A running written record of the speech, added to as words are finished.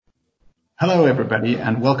Hello, everybody,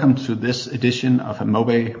 and welcome to this edition of a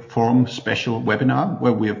MoBay Forum special webinar,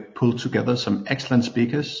 where we have pulled together some excellent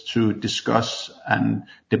speakers to discuss and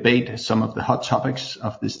debate some of the hot topics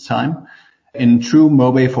of this time. In true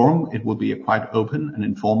MoBay Forum, it will be a quite open and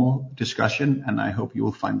informal discussion, and I hope you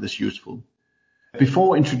will find this useful.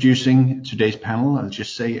 Before introducing today's panel, I'll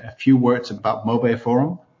just say a few words about MoBay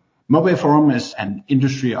Forum. MoBay Forum is an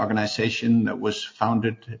industry organization that was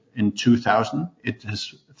founded in 2000. It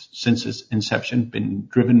has, since its inception, been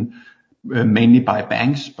driven mainly by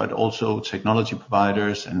banks, but also technology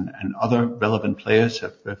providers and other relevant players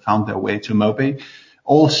have found their way to MoBay,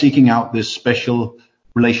 all seeking out this special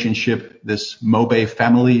relationship, this MoBay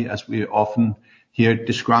family, as we often hear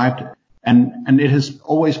described. And it has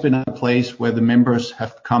always been a place where the members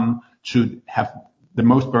have come to have the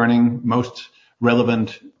most burning, most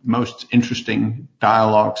relevant, most interesting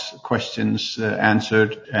dialogues, questions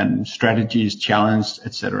answered, and strategies challenged,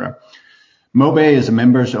 etc. MoBay is a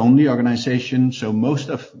members-only organization, so most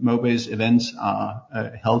of MoBay's events are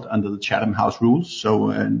held under the Chatham House rules,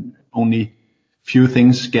 so only few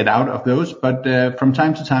things get out of those. But from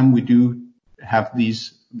time to time, we do have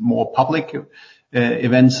these more public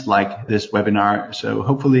events like this webinar, so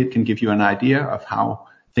hopefully it can give you an idea of how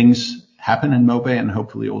things happen in MoBay, and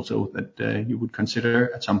hopefully also that you would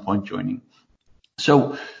consider at some point joining.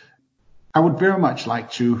 So I would very much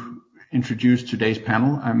like to introduce today's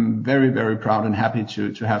panel. I'm very, very proud and happy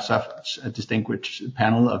to have such a distinguished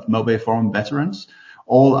panel of MoBay Forum veterans.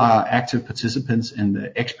 All are active participants in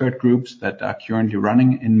the expert groups that are currently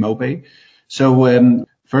running in MoBay. So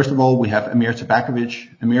first of all, we have Amir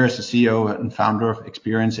Tabakovic. Amir is the CEO and founder of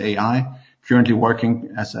Experience AI, currently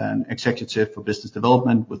working as an executive for business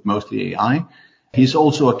development with mostly AI. He's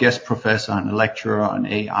also a guest professor and a lecturer on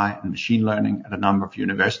AI and machine learning at a number of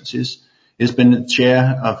universities. He's been the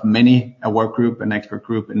chair of many a work group and expert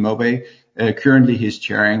group in MoBay. Currently, he's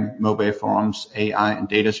chairing MoBay Forum's AI and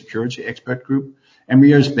data security expert group.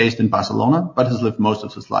 Amir is based in Barcelona, but has lived most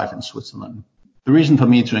of his life in Switzerland. The reason for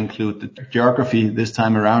me to include the geography this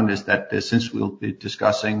time around is that since we'll be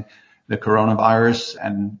discussing the coronavirus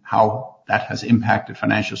and how that has impacted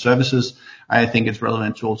financial services, I think it's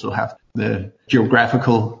relevant to also have the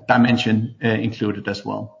geographical dimension included as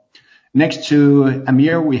well. Next to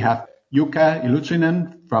Amir, we have Jukka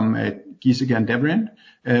Ilutrinen from Giesecke &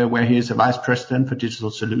 Devrient, where he is a vice president for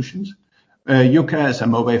digital solutions. Jukka is a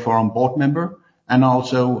MoBay Forum board member and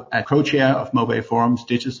also a co-chair of MoBay Forum's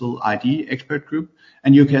digital ID expert group,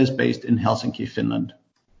 and Jukka is based in Helsinki, Finland.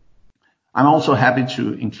 I'm also happy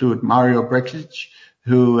to include Mario Brekic,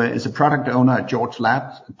 who is a product owner at George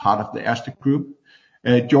Lab, part of the Erste Group.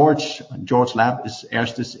 George Lab is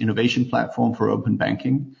Erste's innovation platform for open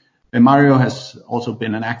banking. Mario has also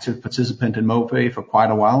been an active participant in MoBay for quite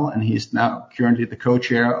a while, and he's now currently the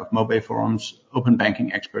co-chair of MoBay Forum's open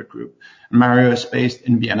banking expert group. Mario is based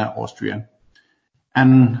in Vienna, Austria.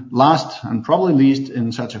 And last and probably least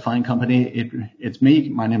in such a fine company, it's me.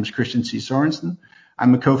 My name is Christian C. Sorensen.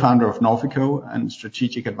 I'm a co-founder of Norfico and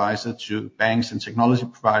strategic advisor to banks and technology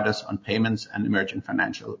providers on payments and emerging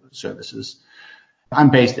financial services. I'm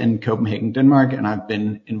based in Copenhagen, Denmark, and I've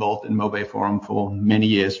been involved in MoBay Forum for many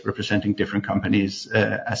years, representing different companies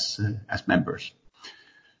as members.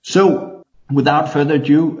 So without further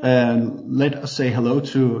ado, let us say hello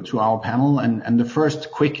to our panel. And the first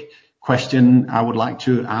quick question I would like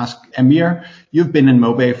to ask Amir, you've been in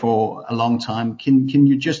MoBay for a long time. Can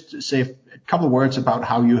you just say a couple of words about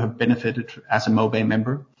how you have benefited as a MoBay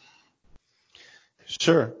member?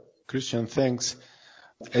 Sure, Christian, thanks.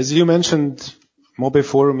 As you mentioned, MoBay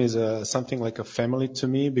Forum is something like a family to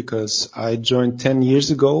me because I joined 10 years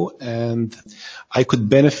ago and I could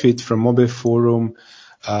benefit from MoBay Forum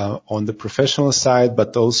on the professional side,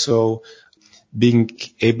 but also being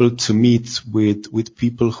able to meet with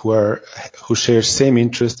people who share same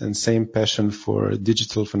interest and same passion for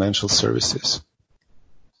digital financial services.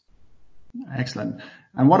 Excellent.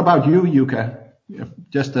 And what about you, Jukka?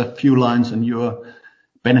 Just a few lines on your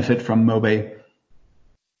benefit from MoBay.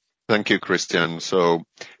 Thank you, Christian. So,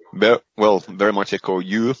 very much echo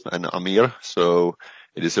you and Amir. So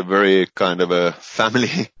it is a very kind of a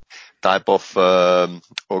family type of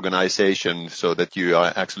organization, so that you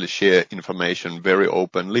actually share information very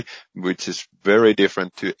openly, which is very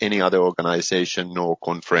different to any other organization or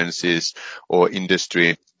conferences or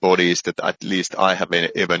industry bodies that at least I have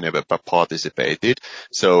never participated.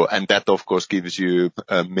 So, and that of course gives you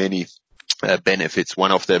many benefits.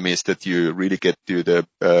 One of them is that you really get to the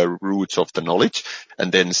roots of the knowledge.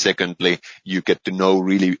 And then secondly, you get to know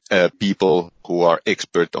really people who are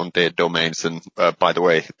expert on their domains. And by the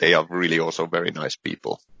way, they are really also very nice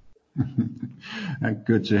people.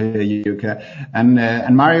 Good to hear you, Jukka.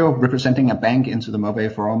 And Mario, representing a bank into the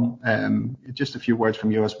MoBay Forum, just a few words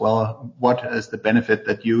from you as well. What is the benefit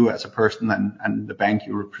that you as a person and the bank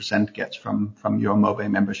you represent gets from your MoBay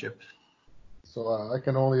membership? So I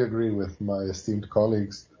can only agree with my esteemed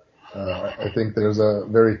colleagues. I think there's a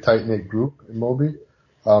very tight-knit group in Mobi.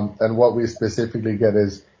 And what we specifically get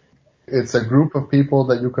is it's a group of people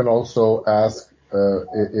that you can also ask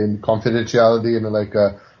in confidentiality in like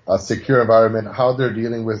a secure environment how they're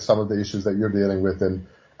dealing with some of the issues that you're dealing with and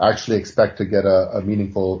actually expect to get a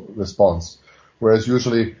meaningful response. Whereas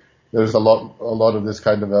usually there's a lot of this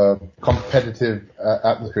kind of a competitive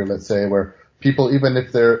atmosphere, let's say, where people, even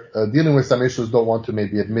if they're dealing with some issues, don't want to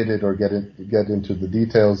maybe admit it or get into the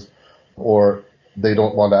details, or they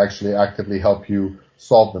don't want to actually actively help you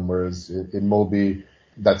solve them. Whereas in Mobi,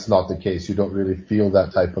 that's not the case. You don't really feel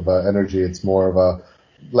that type of energy. It's more of a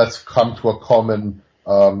let's come to a common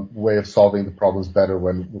way of solving the problems better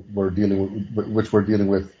when we're dealing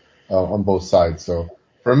with on both sides. So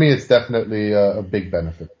for me, it's definitely a big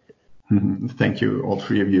benefit. Thank you, all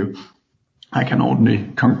three of you. I can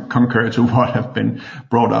only concur to what have been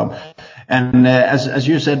brought up. And as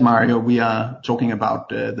you said, Mario, we are talking about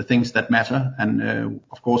the things that matter. And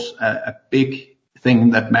of course, a big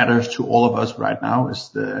thing that matters to all of us right now is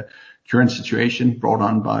the current situation brought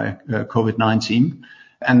on by COVID-19.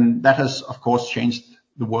 And that has, of course, changed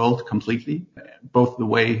the world completely, both the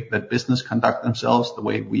way that business conduct themselves, the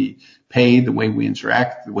way we pay, the way we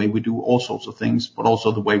interact, the way we do all sorts of things, but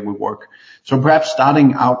also the way we work. So perhaps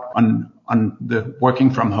starting out on the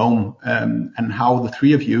working from home, and how the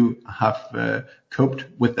three of you have coped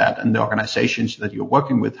with that, and the organizations that you're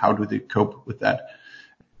working with, how do they cope with that?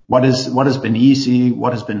 What has been easy?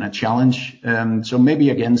 What has been a challenge? So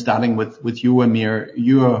maybe again, starting with you, Amir,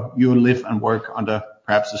 you live and work under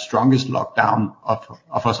perhaps the strongest lockdown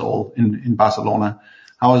of us all in Barcelona.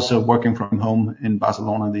 How is working from home in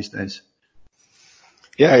Barcelona these days?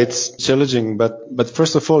 Yeah, it's challenging, but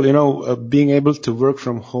first of all, being able to work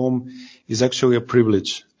from home is actually a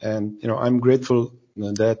privilege. And, I'm grateful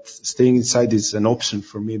that staying inside is an option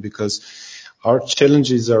for me, because our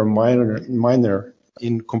challenges are minor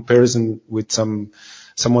in comparison with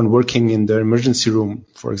someone working in the emergency room,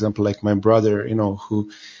 for example, like my brother,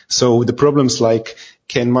 so the problems like,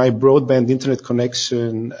 can my broadband internet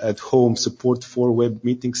connection at home support 4 web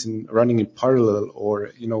meetings running in parallel,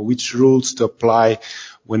 or, which rules to apply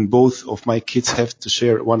when both of my kids have to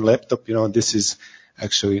share one laptop? This is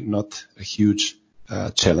actually not a huge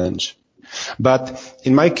challenge. But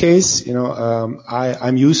in my case,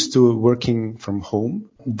 I'm used to working from home.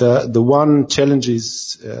 The one challenge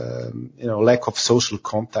is, lack of social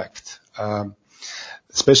contact,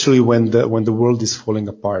 especially when the world is falling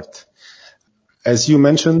apart. As you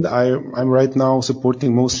mentioned, I'm right now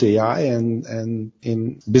supporting mostly AI and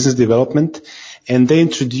in business development, and they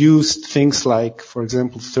introduced things like, for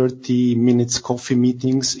example, 30 minutes coffee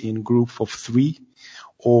meetings in group of 3,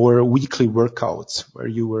 or weekly workouts where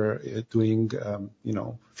you were doing,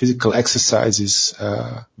 physical exercises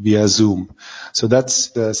via Zoom. So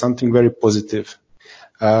that's something very positive.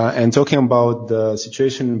 And talking about the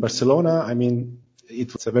situation in Barcelona,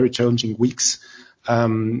 it was a very challenging weeks.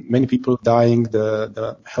 Many people dying,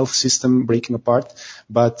 the health system breaking apart.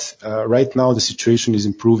 But right now the situation is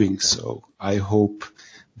improving. So I hope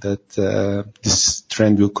that this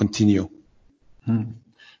trend will continue.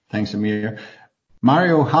 Thanks, Amir.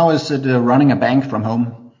 Mario, how is it running a bank from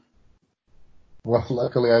home? Well,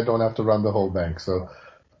 luckily I don't have to run the whole bank. So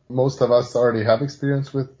most of us already have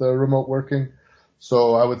experience with remote working.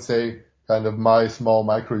 So I would say kind of my small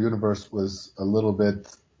micro universe was a little bit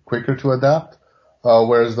quicker to adapt,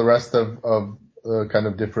 whereas the rest of kind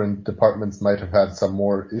of different departments might have had some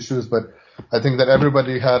more issues. But I think that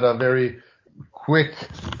everybody had a very quick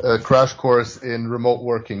crash course in remote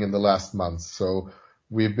working in the last month. So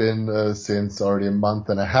we've been since already a month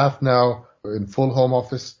and a half now in full home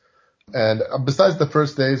office. And besides the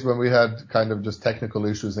first days when we had kind of just technical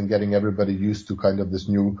issues and getting everybody used to kind of this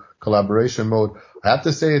new collaboration mode, I have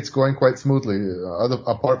to say it's going quite smoothly.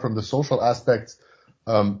 Apart from the social aspects,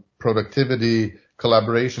 productivity,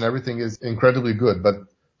 collaboration, everything is incredibly good. But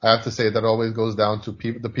I have to say that always goes down to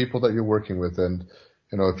the people that you're working with. And,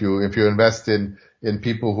 if you invest in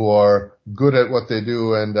people who are good at what they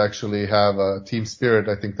do and actually have a team spirit,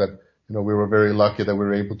 I think that, we were very lucky that we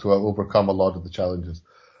were able to overcome a lot of the challenges.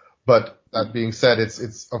 But that being said,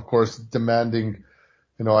 it's of course demanding.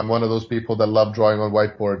 I'm one of those people that love drawing on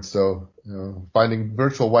whiteboards. So, finding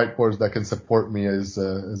virtual whiteboards that can support me has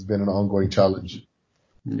been an ongoing challenge.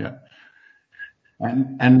 Yeah.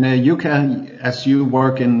 And Jukka, as you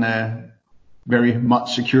work in very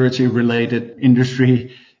much security related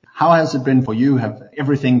industry. How has it been for you? Have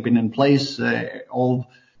everything been in place? All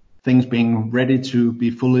things being ready to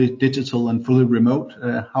be fully digital and fully remote?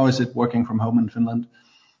 How is it working from home in Finland?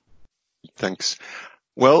 Thanks.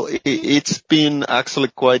 Well, it's been actually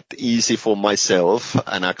quite easy for myself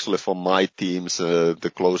and actually for my teams,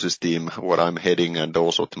 the closest team, what I'm heading, and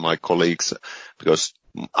also to my colleagues, because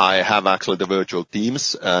I have actually the virtual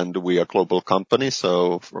teams and we are a global company.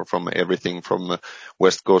 So from everything from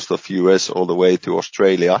west coast of US all the way to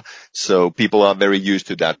Australia. So people are very used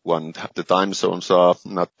to that one. The time zones are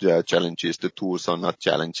not challenges. The tools are not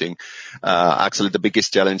challenging. Actually, the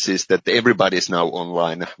biggest challenge is that everybody is now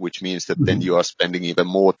online, which means that then you are spending even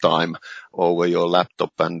more time over your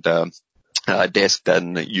laptop and desk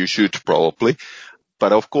than you should probably.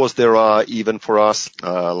 But of course, there are, even for us,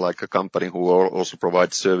 like a company who also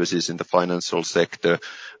provides services in the financial sector,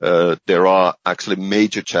 there are actually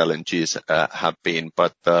major challenges have been,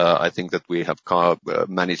 but I think that we have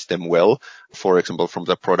managed them well. For example, from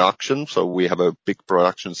the production. So we have a big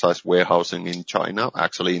production size warehousing in China,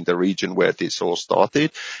 actually in the region where this all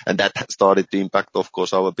started. And that started to impact, of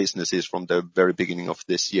course, our businesses from the very beginning of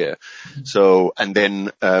this year. So, and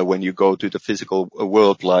then when you go to the physical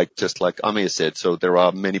world, just like Amir said, so there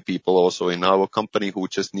are many people also in our company who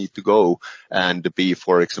just need to go and be,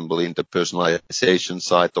 for example, in the personalization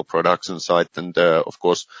side or production side. And of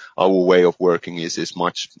course, our way of working is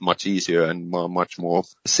much easier and much more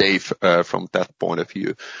safe from that point of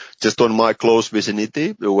view. Just on my close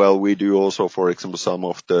vicinity, well, we do also, for example, some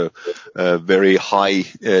of the very high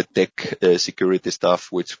tech security stuff,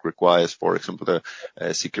 which requires, for example,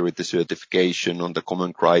 the security certification on the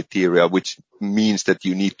common criteria, which means that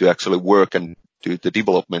you need to actually work and do the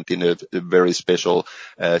development in a very special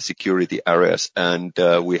security areas. And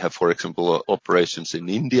we have, for example, operations in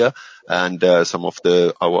India and some of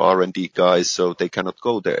our R&D guys, so they cannot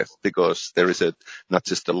go there because there is not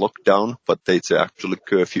just a lockdown, but it's actually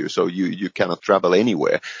curfew. So you cannot travel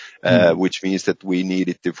anywhere, which means that we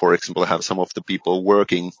needed to, for example, have some of the people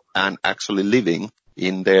working and actually living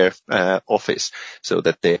in their office so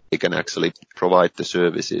that they can actually provide the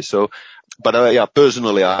services. So, but yeah,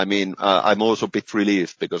 personally, I mean, I'm also a bit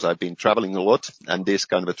relieved because I've been traveling a lot, and this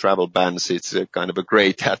kind of a travel bans, it's kind of a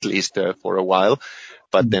great, at least for a while.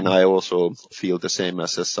 But then I also feel the same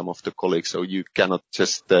as some of the colleagues. So you cannot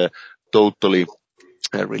just totally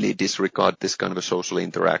really disregard this kind of social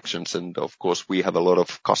interactions. And of course, we have a lot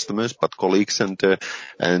of customers, but colleagues, and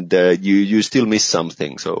you still miss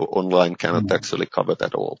something. So online cannot actually cover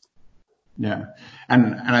that all. Yeah.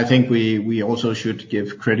 And I think we also should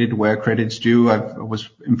give credit where credit's due. I was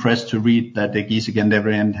impressed to read that the Giesecke &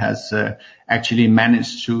 Devrient has actually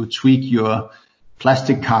managed to tweak your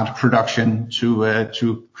plastic card production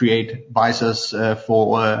to create visors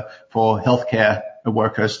for healthcare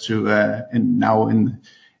workers during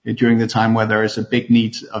the time where there is a big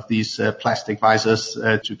need of these plastic visors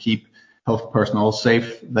to keep health personnel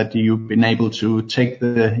safe, that you've been able to take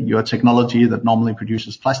your technology that normally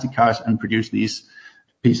produces plastic cards and produce these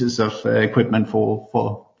pieces of equipment for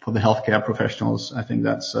the healthcare professionals. I think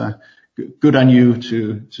that's good on you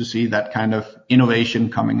to see that kind of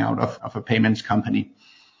innovation coming out of a payments company.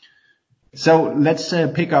 So let's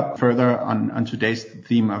pick up further on today's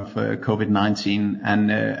theme of COVID-19.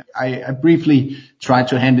 And I briefly tried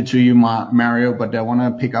to hand it to you, Mario, but I want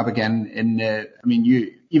to pick up again. I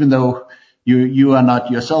mean, even though you are not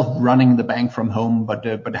yourself running the bank from home,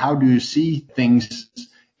 but how do you see things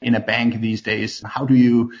in a bank these days? How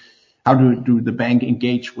do the bank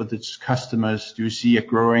engage with its customers? Do you see a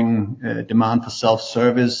growing demand for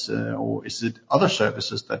self-service, or is it other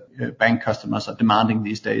services that bank customers are demanding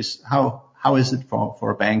these days? How is it for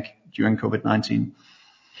a bank during COVID-19?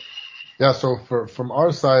 Yeah, so from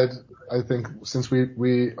our side, I think since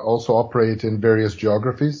we also operate in various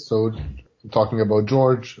geographies, so talking about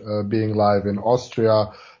George being live in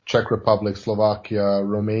Austria, Czech Republic, Slovakia,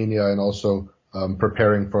 Romania, and also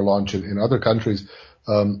preparing for launch in other countries.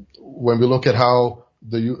 When we look at how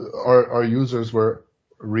our users were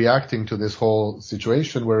reacting to this whole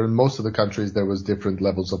situation, where in most of the countries there was different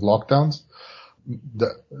levels of lockdowns,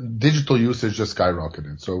 the digital usage just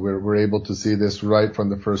skyrocketed. So we're able to see this right from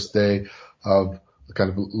the first day of kind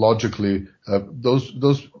of logically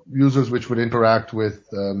those users which would interact with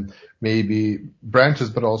maybe branches,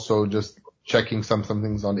 but also just checking some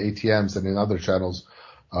things on ATMs and in other channels.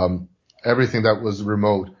 Everything that was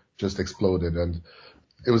remote just exploded. And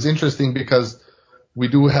it was interesting because we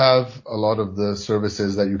do have a lot of the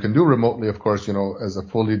services that you can do remotely. Of course, as a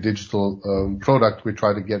fully digital product, we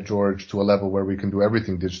try to get George to a level where we can do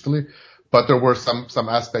everything digitally. But there were some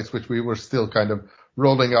aspects which we were still kind of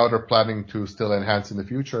rolling out or planning to still enhance in the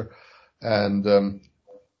future. And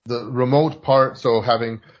the remote part, so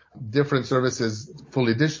having different services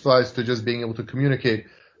fully digitalized to just being able to communicate,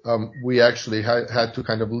 we actually had to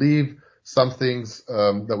kind of leave some things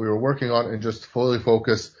that we were working on and just fully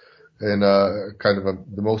focus in a kind of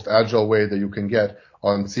the most agile way that you can get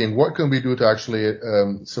on seeing what can we do to actually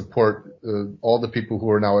support all the people who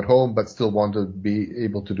are now at home but still want to be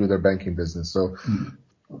able to do their banking business. So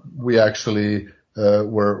we actually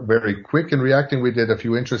were very quick in reacting. We did a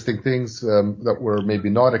few interesting things that were maybe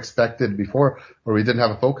not expected before, or we didn't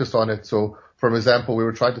have a focus on it. So, for example, we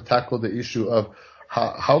were trying to tackle the issue of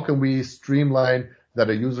how can we streamline that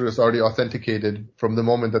a user is already authenticated from the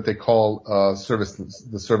moment that they call the service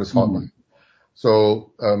hotline.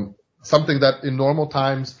 So something that in normal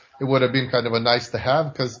times it would have been kind of a nice to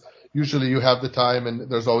have, because usually you have the time and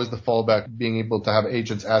there's always the fallback, being able to have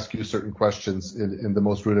agents ask you certain questions in the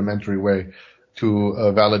most rudimentary way to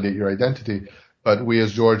validate your identity. But we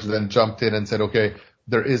as George then jumped in and said, okay,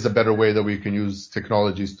 there is a better way that we can use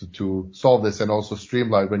technologies to solve this, and also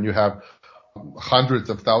streamline when you have hundreds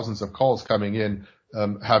of thousands of calls coming in,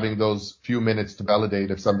 having those few minutes to validate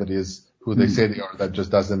if somebody is who they say they are, that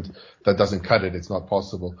doesn't cut it. It's not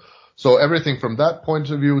possible. So everything from that point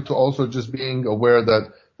of view to also just being aware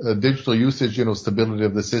that digital usage, stability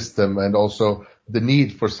of the system, and also the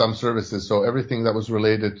need for some services. So everything that was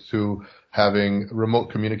related to having remote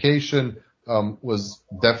communication was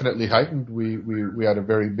definitely heightened. We had a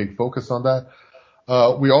very big focus on that.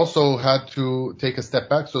 We also had to take a step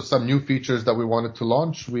back. So some new features that we wanted to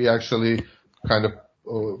launch, we actually kind of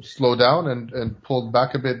slowed down and pulled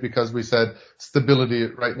back a bit, because we said stability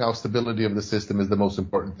of the system is the most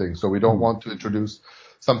important thing. So we don't want to introduce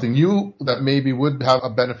something new that maybe would have a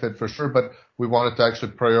benefit for sure, but we wanted to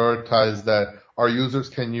actually prioritize that our users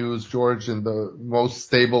can use George in the most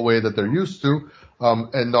stable way that they're used to,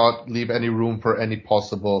 and not leave any room for any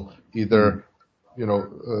possible either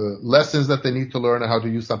lessons that they need to learn how to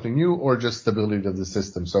use something new, or just stability of the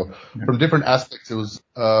system. So from different aspects, it was,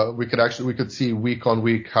 we could see week on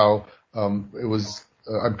week how, it was,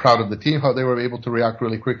 I'm proud of the team, how they were able to react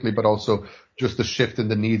really quickly, but also just the shift in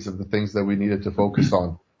the needs of the things that we needed to focus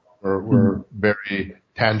on were very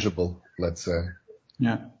tangible, let's say.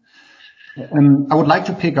 Yeah. I would like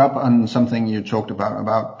to pick up on something you talked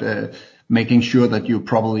about making sure that you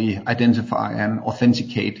probably identify and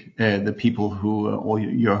authenticate the people who or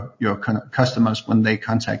your customers when they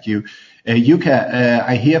contact you.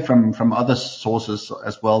 I hear from other sources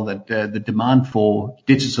as well that the demand for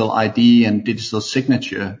digital ID and digital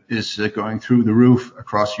signature is going through the roof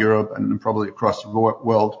across Europe and probably across the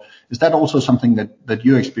world. Is that also something that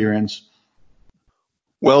you experience?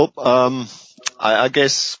 Well, I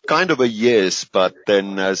guess kind of a yes, but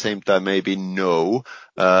then at the same time maybe no.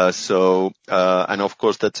 And of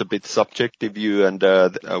course that's a bit subjective view, and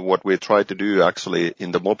what we try to do actually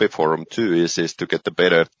in the MOBE forum too is to get the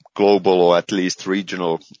better global or at least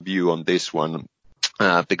regional view on this one,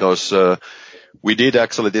 because we did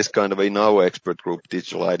actually this kind of in our expert group,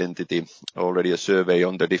 Digital Identity, already a survey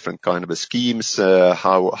on the different kind of schemes, or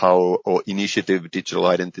digital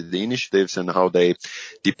identity initiatives, and how they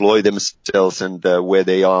deploy themselves and where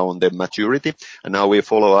they are on their maturity. And now we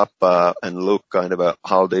follow up and look kind of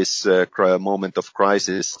how this moment of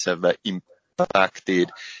crisis have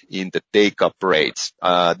impacted in the take-up rates.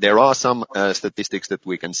 There are some statistics that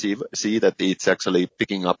we can see that it's actually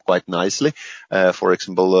picking up quite nicely. For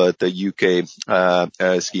example, the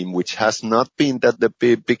UK scheme, which has not been the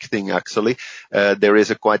big thing actually, there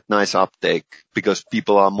is a quite nice uptake, because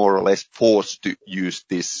people are more or less forced to use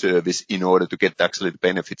this service in order to get actually the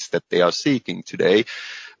benefits that they are seeking today.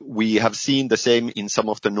 We have seen the same in some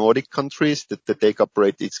of the Nordic countries, that the take-up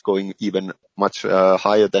rate is going even much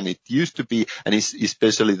higher than it used to be, and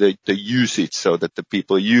especially the usage, so that the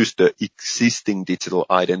people use the existing digital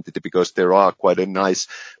identity, because there are quite a nice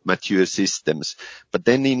mature systems. But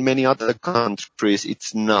then in many other countries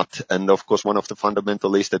it's not, and of course one of the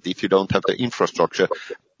fundamental is that if you don't have the infrastructure,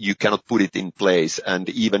 you cannot put it in place. And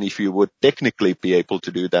even if you would technically be able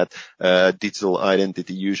to do that, digital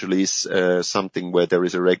identity usually is something where there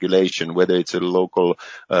is a regulation, whether it's a local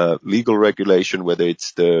legal regulation, whether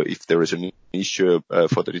it's if there is an issue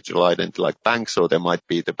for the digital identity like banks, or there might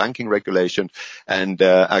be the banking regulation. And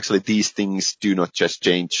actually these things do not just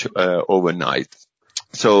change overnight.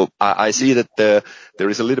 So I see that there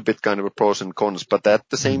is a little bit kind of a pros and cons, but at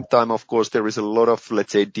the same time, of course, there is a lot of,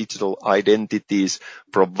 let's say, digital identities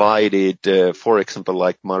provided, for example,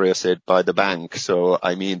 like Maria said, by the bank. So,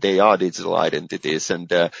 I mean, they are digital identities,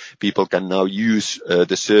 and people can now use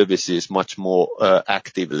the services much more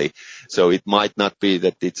actively. So it might not be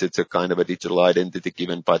that it's a kind of a digital identity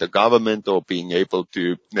given by the government or being able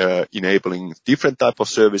to enabling different type of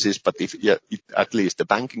services, but at least the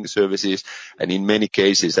banking services, and in many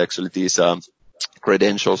cases, actually, these are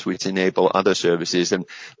credentials which enable other services, and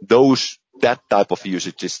that type of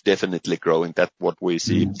usage is definitely growing. That's what we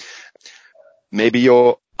see. Maybe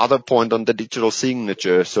your other point on the digital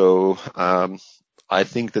signature. So, I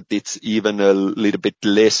think that it's even a little bit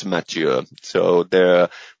less mature. So there are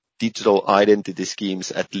digital identity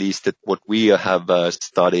schemes, at least that what we have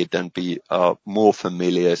studied and be more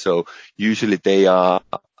familiar. So usually they are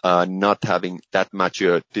not having that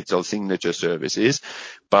mature digital signature services,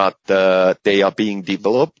 but they are being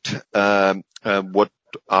developed. What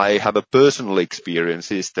I have a personal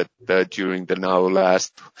experience is that during the now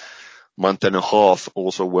last month and a half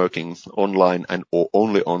also working online or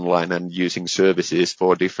only online and using services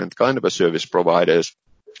for different kind of a service providers.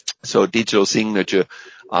 So digital signature,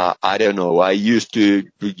 I don't know. I used to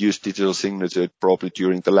use digital signature probably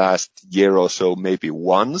during the last year or so, maybe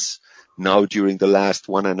once. Now during the last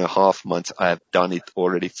 1.5 months, I have done it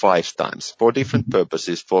already 5 times for different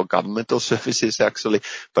purposes, for governmental services actually,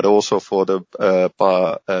 but also for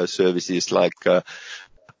the services like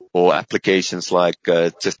or applications like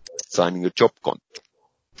just signing a job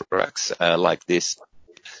contracts like this.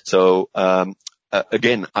 So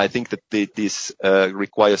again, I think that this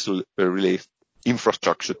requires a really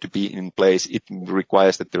infrastructure to be in place. It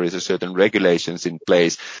requires that there is a certain regulations in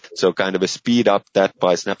place. So kind of a speed up that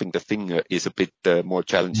by snapping the finger is a bit more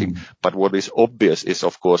challenging. But what is obvious is,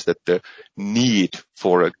 of course, that the need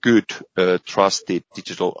for a good, trusted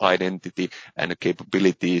digital identity and the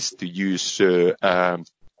capabilities to use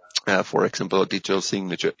for example, a digital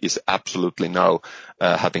signature is absolutely now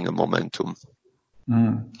having a momentum.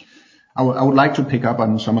 I would like to pick up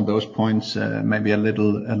on some of those points maybe a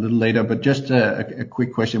little later, but just a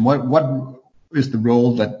quick question: what is the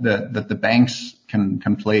role that the banks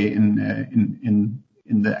can play in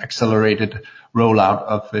the accelerated rollout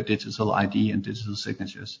of digital ID and digital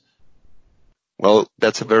signatures? Well,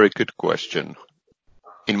 that's a very good question.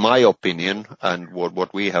 In my opinion, and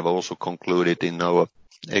what we have also concluded in our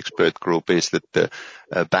expert group, is that the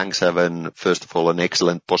banks have first of all an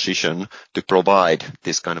excellent position to provide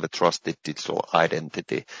this kind of a trusted digital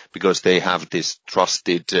identity, because they have this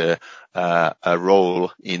trusted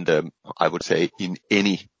role in I would say, in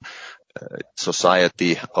any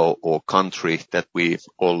society or country that we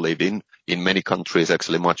all live in. In many countries,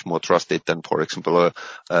 actually much more trusted than, for example,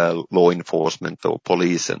 law enforcement or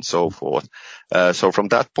police and so forth. So from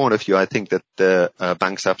that point of view, I think that the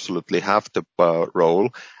banks absolutely have the role.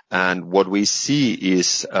 And what we see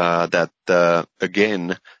is that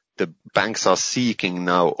again, the banks are seeking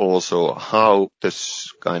now also how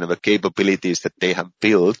this kind of a capabilities that they have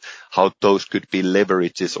built, how those could be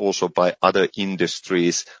leveraged also by other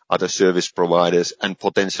industries, other service providers, and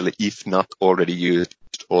potentially, if not already used,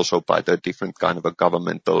 also by the different kind of a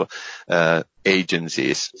governmental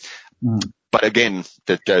agencies. But again,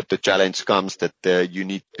 the challenge comes that you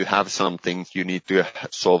need to have something, you need to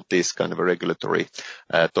solve this kind of a regulatory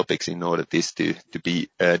topics in order this to be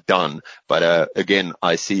done. But again,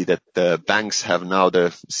 I see that the banks have now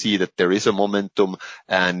see that there is a momentum,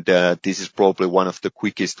 and this is probably one of the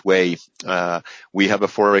quickest way. We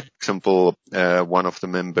have for example, one of the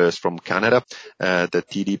members from Canada, the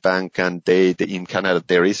TD Bank, and in Canada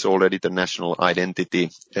there is already the national identity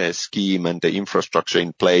scheme and the infrastructure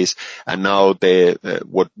in place. And now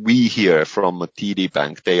what we hear from TD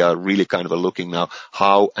Bank, they are really kind of looking now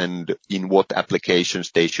how and in what applications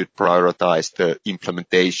they should prioritize the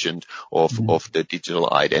implementation of the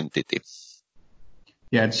digital identity.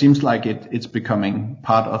 Yeah, it seems like it's becoming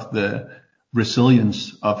part of the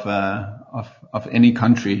resilience of any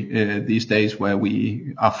country these days, where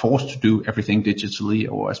we are forced to do everything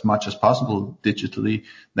digitally, or as much as possible digitally,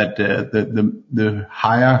 that the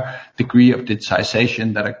higher degree of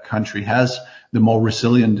digitization that a country has, the more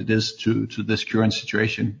resilient it is to this current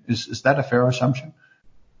situation. Is that a fair assumption?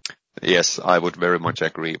 Yes, I would very much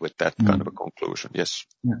agree with that kind of a conclusion. Yes.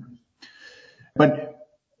 Yeah. But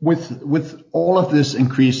with all of this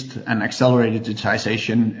increased and accelerated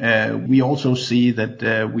digitization, we also see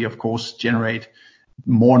that we of course generate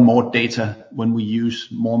more and more data when we use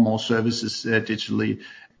more and more services digitally.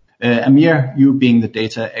 Amir, you being the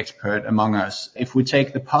data expert among us, if we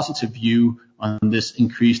take the positive view on this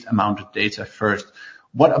increased amount of data first,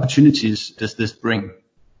 What opportunities does this bring?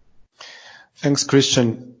 Thanks,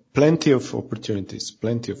 Christian. Plenty of opportunities.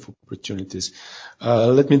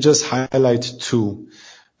 Let me just highlight two.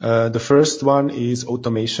 The first one is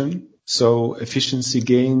automation. So efficiency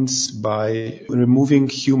gains by removing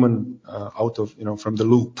human from the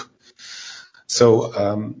loop. So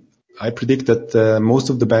I predict that most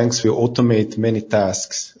of the banks will automate many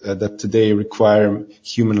tasks that today require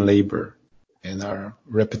human labor and are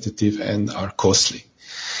repetitive and are costly.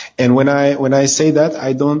 And when I say that,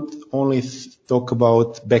 I don't only talk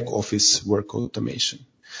about back office work automation.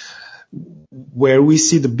 Where we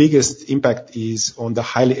see the biggest impact is on the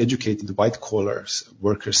highly educated white collars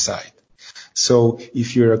worker side. So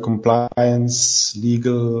if you're a compliance,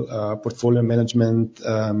 legal, portfolio management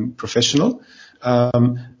professional,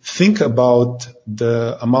 think about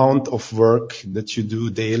the amount of work that you do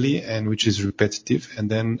daily and which is repetitive, and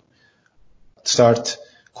then start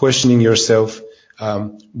questioning yourself,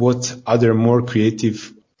 what other more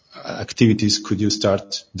creative activities could you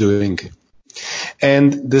start doing?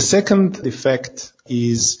 And the second effect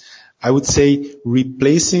is, I would say,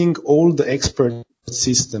 replacing all the expert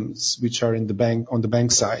systems which are in the bank, on the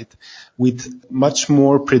bank side, with much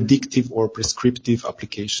more predictive or prescriptive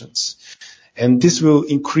applications. And this will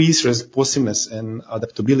increase responsiveness and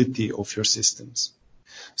adaptability of your systems.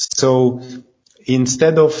 So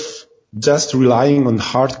instead of just relying on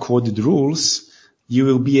hard-coded rules, you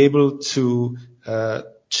will be able to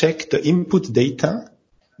check the input data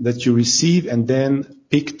that you receive and then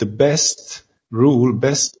pick the best rule,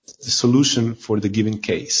 best solution for the given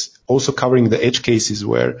case. Also covering the edge cases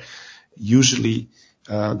where usually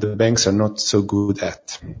the banks are not so good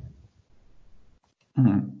at.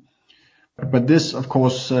 Mm-hmm. But this, of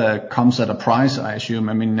course, comes at a price, I assume.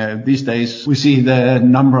 I mean, these days we see the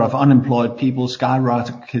number of unemployed people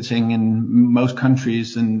skyrocketing in most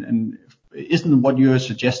countries, and isn't what you're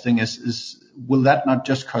suggesting is will that not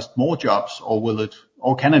just cost more jobs,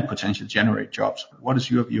 or can it potentially generate jobs? What is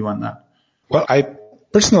your view on that? Well, I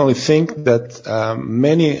personally think that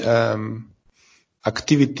many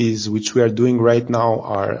activities which we are doing right now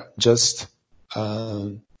are just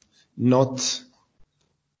not.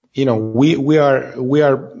 We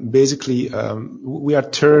are basically we are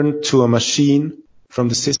turned to a machine from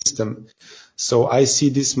the system. So I see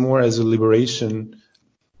this more as a liberation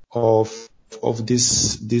of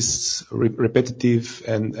this repetitive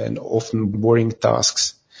and often boring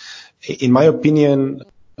tasks. In my opinion,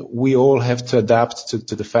 we all have to adapt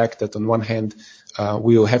to the fact that on one hand,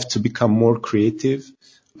 we will have to become more creative,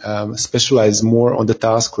 specialize more on the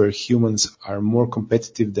task where humans are more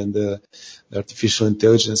competitive than the artificial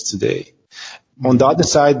intelligence today. On the other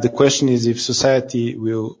side, the question is if society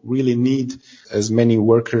will really need as many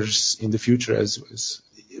workers in the future as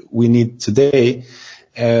we need today.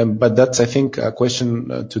 But that's, I think, a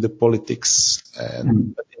question to the politics.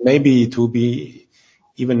 And maybe it will be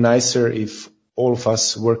even nicer if all of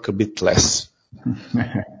us work a bit less.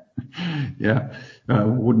 Yeah,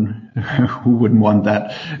 who wouldn't want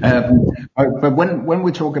that? But when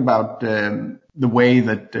we talk about the way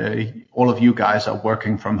that all of you guys are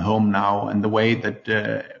working from home now, and the way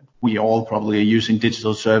that we all probably are using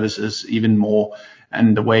digital services even more,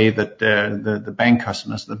 and the way that the bank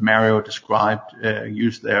customers that Mario described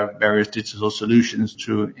use their various digital solutions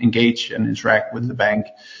to engage and interact with the bank,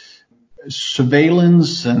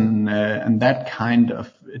 surveillance and that kind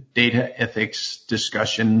of data ethics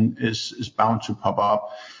discussion is bound to pop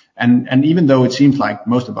up. And even though it seems like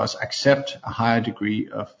most of us accept a higher degree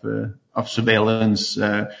of surveillance,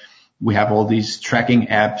 we have all these tracking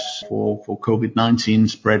apps for COVID-19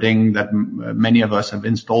 spreading that many of us have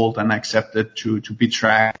installed and accepted to be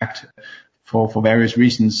tracked for various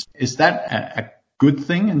reasons. Is that a good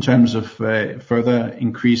thing in terms of further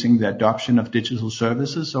increasing the adoption of digital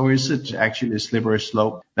services, or is it actually a slippery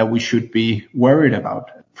slope that we should be worried about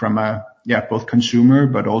from both consumer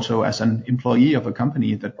but also as an employee of a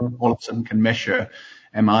company that all of a sudden can measure,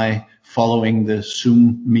 am I following the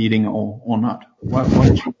Zoom meeting or not? What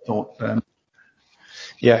is your thought?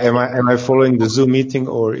 Yeah, am I following the Zoom meeting,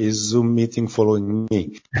 or is Zoom meeting following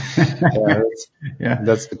me?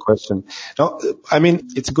 That's the question. No, I mean,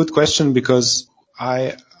 it's a good question because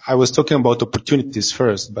I was talking about opportunities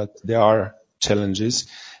first, but there are challenges.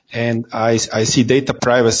 And I see data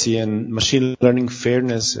privacy and machine learning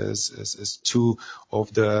fairness as two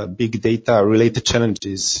of the big data related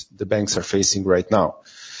challenges the banks are facing right now.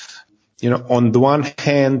 On the one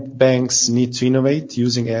hand, banks need to innovate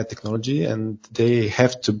using AI technology, and they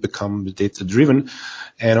have to become data driven.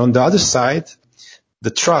 And on the other side,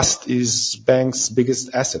 the trust is banks'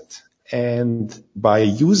 biggest asset. And by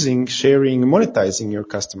using, sharing, monetizing your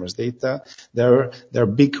customers' data, there are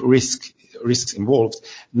big risks involved,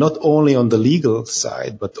 not only on the legal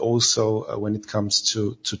side, but also when it comes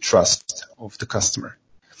to trust of the customer.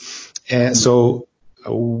 And so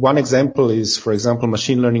one example is, for example,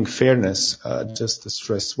 machine learning fairness, just to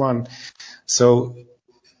stress one. So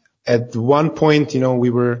at one point, we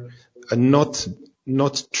were not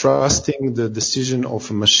trusting the decision of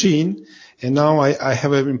a machine. And now I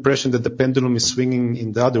have an impression that the pendulum is swinging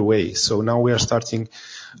in the other way. So now we are starting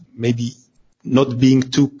maybe not being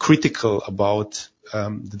too critical about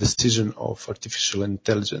the decision of artificial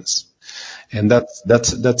intelligence. And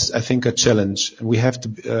that's I think a challenge. We have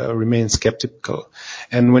to remain skeptical.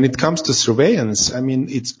 And when it comes to surveillance, I mean,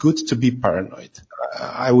 it's good to be paranoid.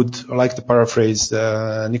 I would like to paraphrase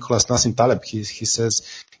Nicholas Nassim Taleb. He says,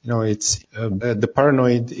 it's the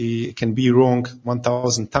paranoid can be wrong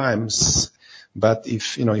 1,000 times, but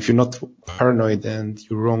if you're not paranoid and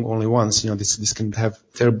you're wrong only once, this can have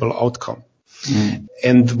terrible outcome. Mm.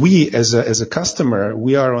 And we as a customer,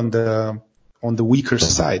 we are on the weaker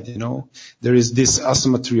side. There is this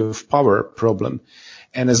asymmetry of power problem,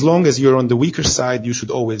 and as long as you're on the weaker side, you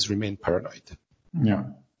should always remain paranoid. Yeah.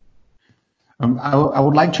 I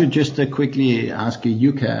would like to just quickly ask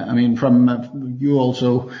you, Jukka. I mean, from you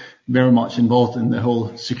also very much involved in the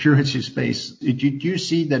whole security space. Did you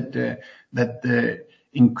see that the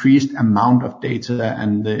increased amount of data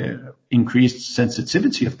and the increased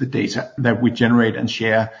sensitivity of the data that we generate and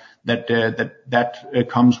share, that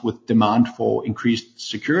comes with demand for increased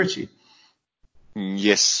security?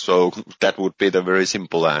 Yes, so that would be the very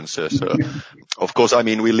simple answer. So, of course, I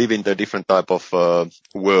mean, we live in the different type of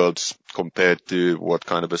worlds compared to what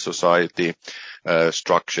kind of a society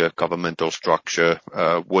structure, governmental structure,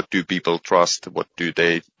 what do people trust, what do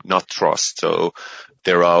they not trust. So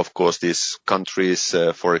there are, of course, these countries,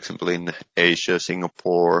 for example, in Asia,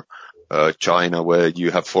 Singapore, China, where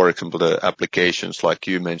you have, for example, the applications like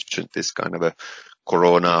you mentioned, this kind of a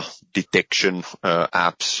corona detection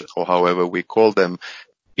apps, or however we call them,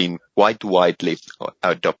 been quite widely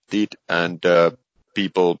adopted, and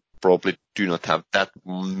people probably do not have that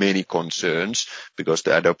many concerns because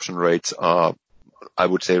the adoption rates are, I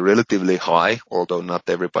would say, relatively high, although not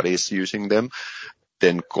everybody is using them.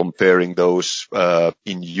 Then comparing those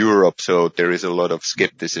in Europe, so there is a lot of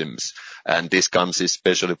skepticism, and this comes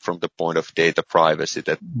especially from the point of data privacy.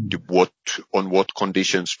 That on what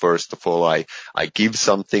conditions, first of all, I give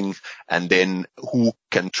something, and then who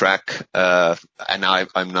can track. And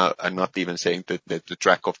I'm not even saying that the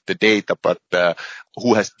track of the data, but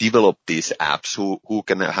who has developed these apps, who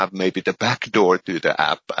can have maybe the backdoor to the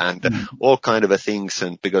app, and all kind of things.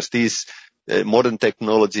 And because these modern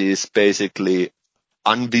technology is basically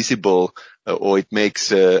invisible, or it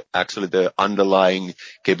makes actually the underlying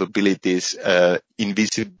capabilities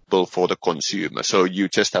invisible for the consumer. So you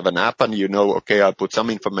just have an app and okay, I put some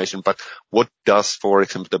information, but what does, for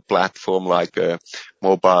example, the platform like a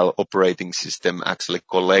mobile operating system actually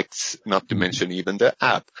collects, not to mention even the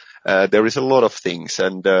app. There is a lot of things,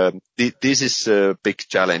 and this is a big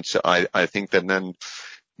challenge. I think that then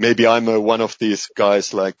maybe I'm one of these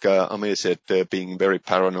guys, like Amir said, being very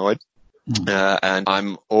paranoid. And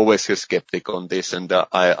I'm always a skeptic on this, and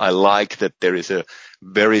I like that there is a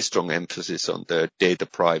very strong emphasis on the data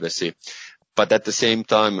privacy. But at the same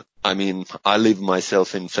time, I mean, I live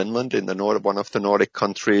myself in Finland, in the one of the Nordic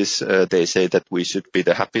countries. They say that we should be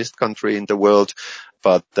the happiest country in the world.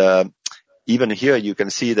 But even here, you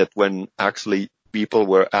can see that when actually people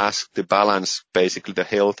were asked to balance basically the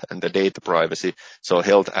health and the data privacy, so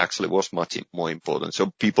health actually was much more important.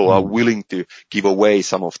 So people are willing to give away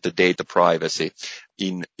some of the data privacy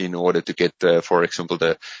in order to get, for example,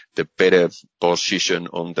 the better position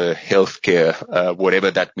on the healthcare,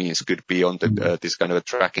 whatever that means. Could be on the this kind of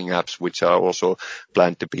tracking apps, which are also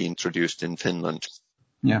planned to be introduced in Finland.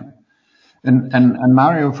 Yeah. And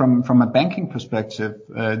Mario, from a banking perspective,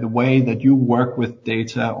 the way that you work with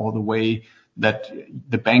data, or the way that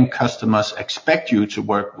the bank customers expect you to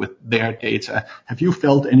work with their data, have you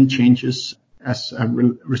felt any changes as a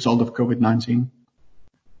result of COVID-19?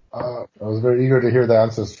 I was very eager to hear the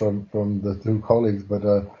answers from the two colleagues, but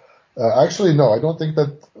actually no, I don't think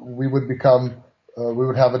that we would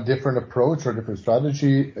have a different approach or different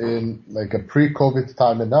strategy in like a pre-COVID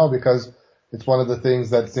time and now, because it's one of the things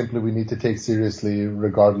that simply we need to take seriously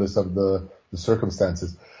regardless of the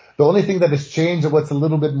circumstances. The only thing that has changed and what's a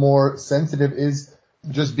little bit more sensitive is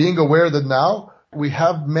just being aware that now we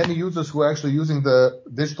have many users who are actually using the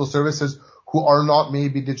digital services who are not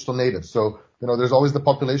maybe digital natives. So, there's always the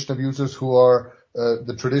population of users who are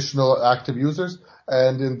the traditional active users.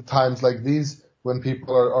 And in times like these, when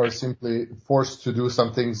people are simply forced to do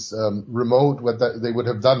some things remote, what they would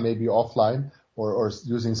have done maybe offline or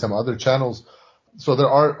using some other channels. So there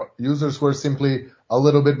are users who are simply a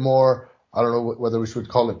little bit more, I don't know whether we should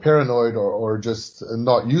call it paranoid or just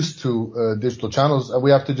not used to digital channels. And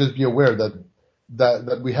we have to just be aware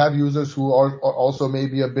that we have users who are also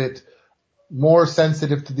maybe a bit more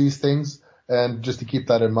sensitive to these things, and just to keep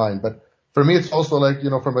that in mind. But for me, it's also like,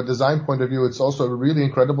 from a design point of view, it's also a really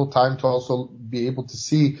incredible time to also be able to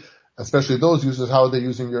see, especially those users, how they're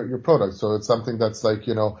using your product. So it's something that's like,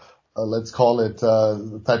 let's call it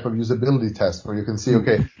the type of usability test where you can see,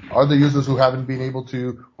 okay, are the users who haven't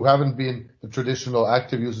been the traditional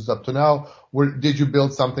active users up to now, did you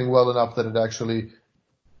build something well enough that it actually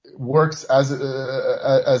works as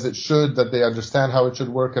it should, that they understand how it should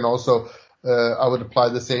work? And also, I would apply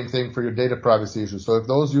the same thing for your data privacy issues. So if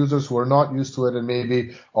those users who are not used to it and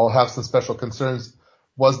maybe all have some special concerns,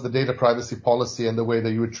 was the data privacy policy and the way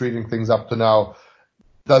that you were treating things up to now,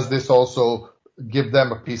 does this also give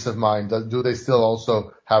them a peace of mind? Do they still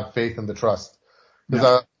also have faith and the trust?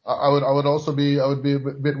 Because I would be a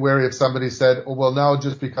bit wary if somebody said, oh, well, now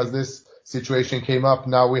just because this situation came up,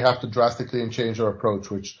 now we have to drastically change our approach,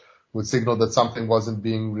 which would signal that something wasn't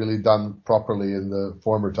being really done properly in the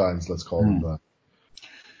former times, let's call it that.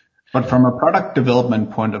 But from a product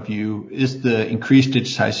development point of view, is the increased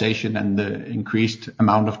digitization and the increased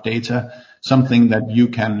amount of data something that you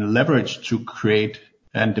can leverage to create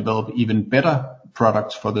and develop even better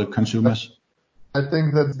products for the consumers? I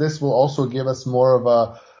think that this will also give us more of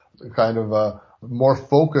a kind of a more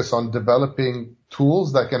focus on developing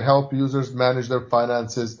tools that can help users manage their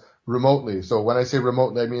finances remotely. So when I say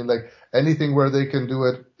remotely, I mean like anything where they can do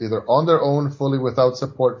it either on their own fully without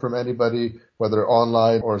support from anybody, whether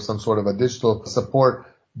online or some sort of a digital support,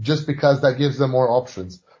 just because that gives them more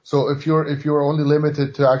options. So if you're only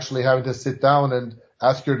limited to actually having to sit down and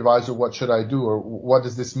ask your advisor, what should I do? Or what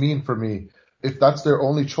does this mean for me? If that's their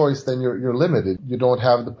only choice, then you're limited. You don't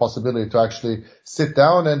have the possibility to actually sit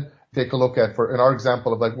down and take a look at, in our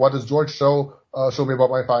example of like, what does George show me about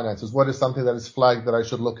my finances? What is something that is flagged that I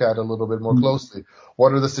should look at a little bit more closely?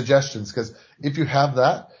 What are the suggestions? Because if you have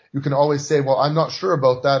that, you can always say, well, I'm not sure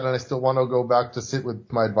about that, and I still want to go back to sit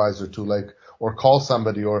with my advisor or call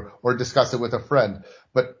somebody or discuss it with a friend.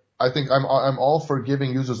 But I think I'm all for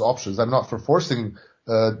giving users options. I'm not for forcing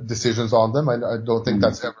decisions on them. I don't think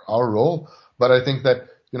that's ever our role. But I think that,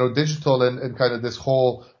 digital and kind of this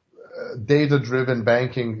whole data-driven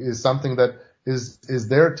banking is something that is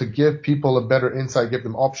there to give people a better insight, give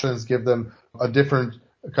them options, give them a different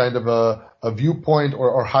kind of a viewpoint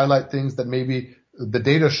or highlight things that maybe the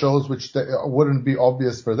data shows which wouldn't be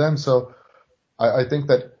obvious for them. So I think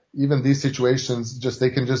that even these situations,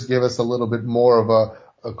 they can just give us a little bit more of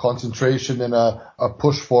a concentration and a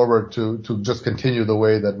push forward to just continue the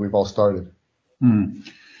way that we've all started.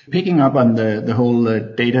 Picking up on the whole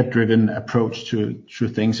data-driven approach to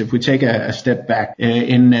things, if we take a step back,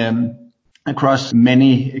 across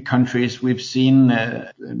many countries, we've seen,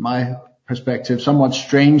 in my perspective, somewhat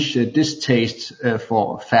strange distaste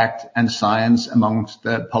for fact and science amongst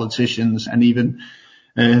politicians and even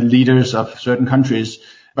leaders of certain countries.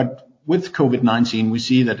 But with COVID-19, we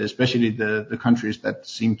see that especially the countries that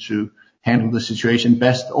seem to handle the situation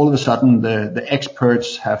best, all of a sudden the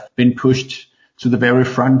experts have been pushed to the very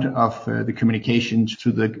front of the communication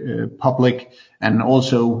to the public, and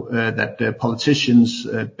also that the politicians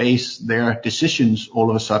base their decisions all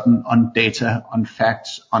of a sudden on data, on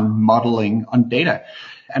facts, on modeling, on data.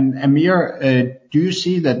 And Amir, do you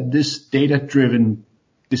see that this data-driven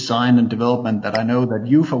design and development that I know that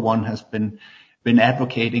you, for one, has been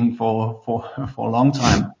advocating for a long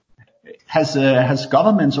time, has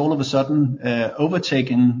governments all of a sudden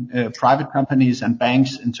overtaken private companies and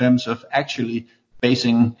banks in terms of actually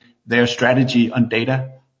basing their strategy on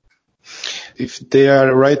data? If they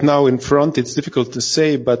are right now in front, it's difficult to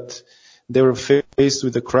say, but they were faced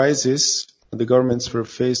with a crisis. The governments were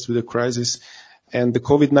faced with a crisis, and the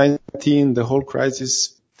COVID-19, the whole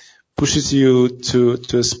crisis, pushes you to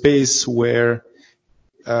a space where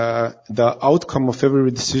the outcome of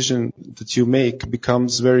every decision that you make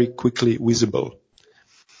becomes very quickly visible.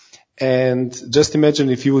 And just imagine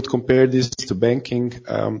if you would compare this to banking,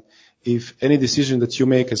 if any decision that you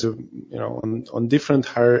make as on different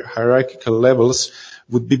hierarchical levels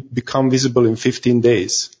would become visible in 15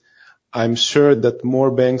 days, I'm sure that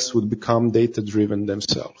more banks would become data-driven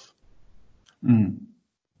themselves.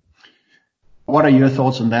 What are your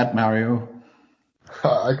thoughts on that, Mario?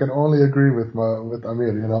 I can only agree with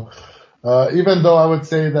Amir, even though I would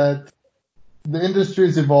say that the industry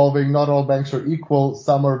is evolving, not all banks are equal.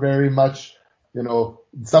 Some are very much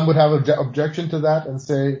some would have objection to that and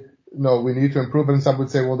say, no, we need to improve it. And some would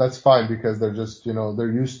say, well, that's fine because they're just,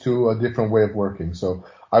 they're used to a different way of working. So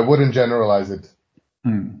I wouldn't generalize it.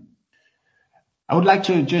 I would like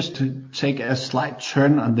to just take a slight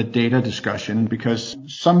turn on the data discussion, because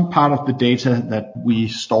some part of the data that we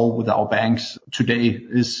store with our banks today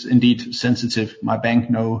is indeed sensitive. My bank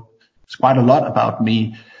knows quite a lot about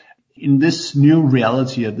me. In this new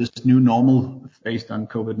reality, or this new normal based on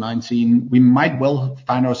COVID-19, we might well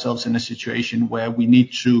find ourselves in a situation where we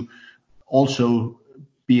need to also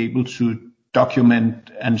be able to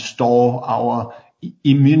document and store our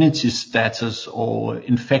immunity status or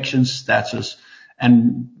infection status.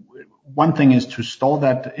 And one thing is to store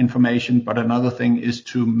that information, but another thing is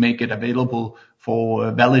to make it available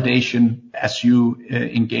for validation as you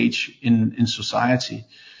engage in society.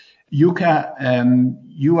 Jukka,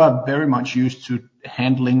 you are very much used to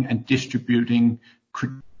handling and distributing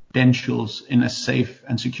credentials in a safe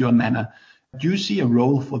and secure manner. Do you see a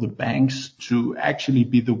role for the banks to actually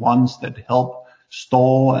be the ones that help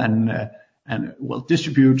store and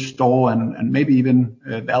distribute, store, and maybe even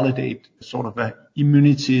validate sort of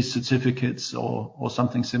immunity certificates or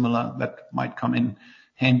something similar that might come in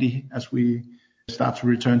handy as we start to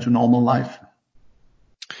return to normal life?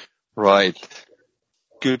 Right.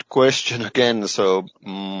 Good question again. So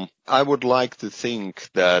I would like to think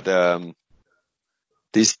that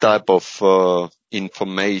this type of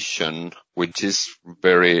information, which is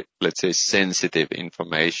very, let's say, sensitive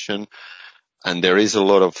information, and there is a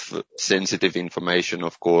lot of sensitive information,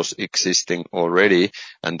 of course, existing already,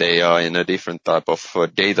 and they are in a different type of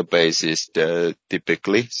databases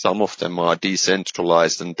typically. Some of them are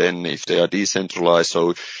decentralized, and then if they are decentralized,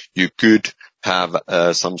 so you could have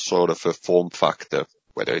some sort of a form factor,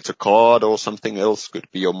 whether it's a card or something else, could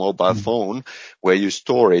be your mobile phone, where you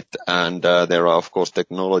store it, and there are, of course,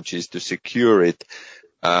 technologies to secure it.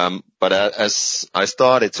 But as I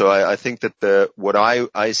started, so I think that what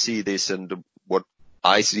I see this, and what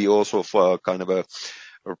I see also for kind of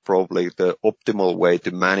probably the optimal way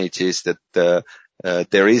to manage, is that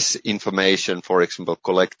there is information, for example,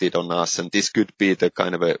 collected on us, and this could be the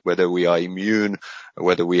kind of whether we are immune,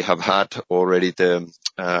 whether we have had already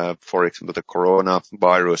for example, the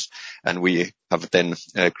coronavirus, and we have then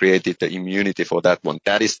created the immunity for that one.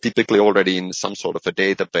 That is typically already in some sort of a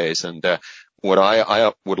database, and what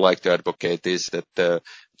I would like to advocate is that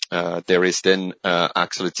there is then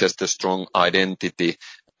actually just a strong identity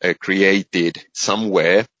created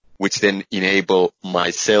somewhere, which then enable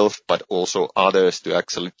myself but also others to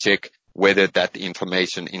actually check whether that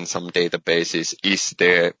information in some databases is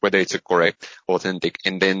there, whether it's a correct, authentic,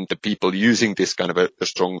 and then the people using this kind of a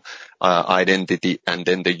strong identity, and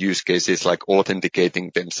then the use cases like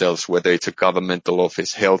authenticating themselves, whether it's a governmental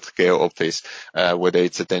office, healthcare office, whether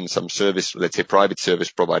it's then some service, let's say private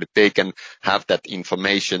service provider, they can have that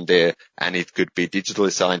information there, and it could be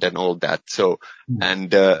digitally signed and all that. So,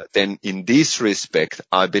 and then in this respect,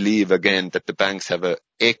 I believe again that the banks have an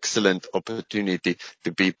excellent opportunity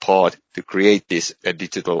to be part to create this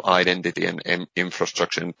digital identity and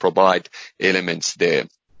infrastructure and provide elements there.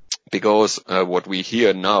 Because what we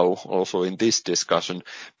hear now also in this discussion,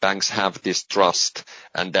 banks have this trust,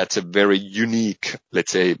 and that's a very unique,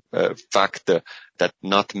 let's say, factor that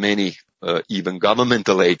not many even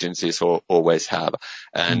governmental agencies always have.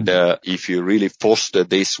 And if you really foster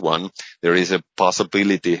this one, there is a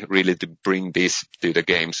possibility really to bring this to the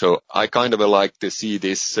game. So I kind of like to see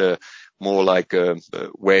this more like a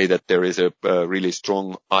way that there is a really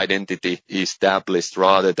strong identity established,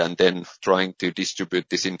 rather than then trying to distribute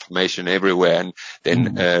this information everywhere and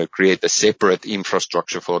then create a separate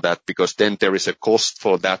infrastructure for that, because then there is a cost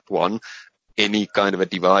for that one. Any kind of a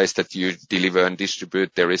device that you deliver and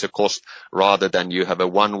distribute, there is a cost, rather than you have a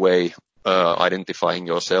one-way identifying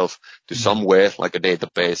yourself to somewhere like a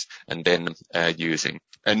database and then using.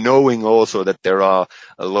 And knowing also that there are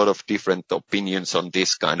a lot of different opinions on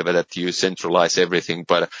this kind of that you centralize everything,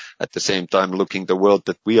 but at the same time looking the world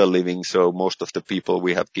that we are living, so most of the people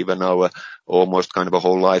we have given our almost kind of a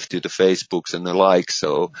whole life to the Facebooks and the like.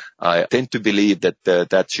 So I tend to believe that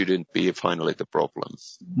that shouldn't be finally the problem.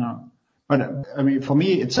 No. But I mean, for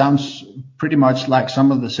me, it sounds pretty much like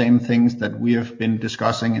some of the same things that we have been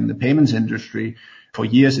discussing in the payments industry for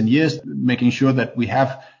years and years, making sure that we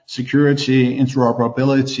have security,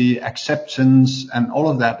 interoperability, acceptance, and all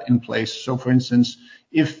of that in place. So for instance,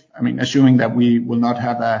 assuming that we will not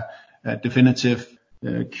have a definitive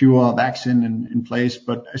cure vaccine in place,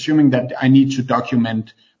 but assuming that I need to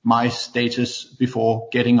document my status before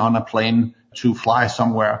getting on a plane to fly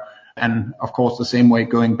somewhere, And of course, the same way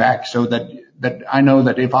going back, so that I know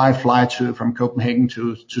that if I fly from Copenhagen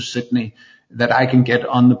to Sydney, that I can get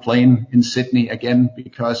on the plane in Sydney again,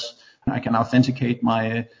 because I can authenticate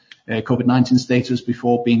my COVID-19 status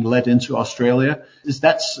before being let into Australia. Is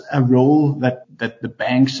that a role that the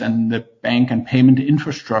banks and the bank and payment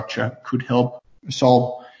infrastructure could help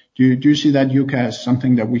solve? Do you see that, Jukka, as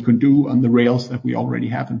something that we could do on the rails that we already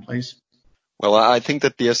have in place? Well, I think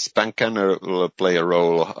that yes, bank can play a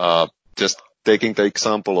role. Just taking the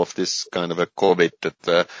example of this kind of a COVID,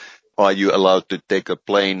 that are you allowed to take a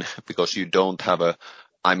plane because you don't have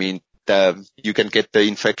you can get the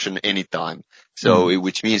infection anytime. So,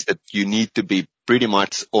 which means that you need to be pretty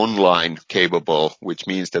much online capable, which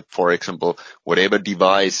means that, for example, whatever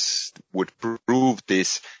device would prove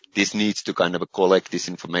this needs to kind of collect this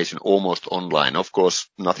information almost online. Of course,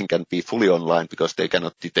 nothing can be fully online because they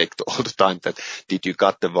cannot detect all the time that did you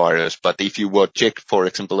got the virus. But if you were checked, for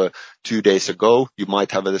example, 2 days ago, you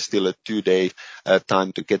might have still a 2-day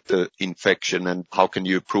time to get the infection, and how can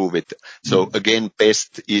you prove it? So again,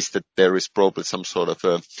 best is that there is probably some sort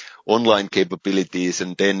of online capabilities,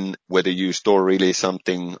 and then whether you store really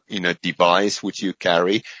something in a device which you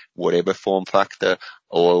carry, whatever form factor,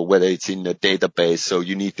 or whether it's in a database. So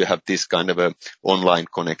you need to have this kind of a online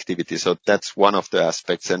connectivity. So that's one of the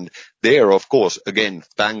aspects. And there, of course, again,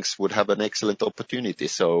 banks would have an excellent opportunity.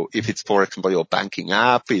 So if it's, for example, your banking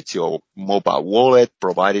app, it's your mobile wallet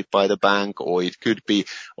provided by the bank, or it could be,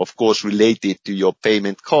 of course, related to your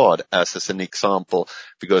payment card as an example,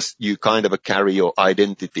 because you kind of carry your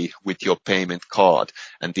identity with your payment card,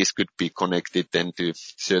 and this could be connected then to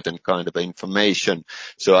certain kind of information.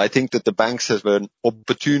 So I think that the banks have an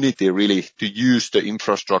opportunity really to use the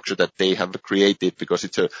infrastructure that they have created, because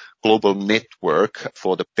it's a global network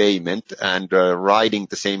for the payment, and riding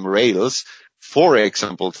the same rails. For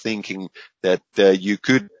example, thinking that you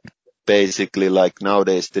could basically, like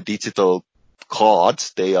nowadays, the digital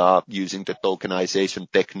cards, they are using the tokenization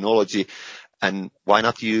technology. And why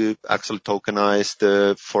not you actually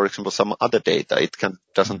tokenize for example, some other data? It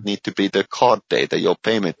doesn't need to be the card data, your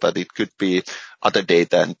payment, but it could be other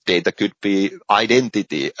data, and data could be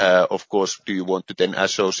identity. Of course, do you want to then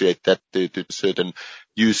associate that to certain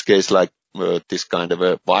use case, like this kind of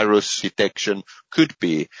a virus detection could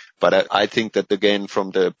be. But I think that, again,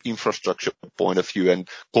 from the infrastructure point of view and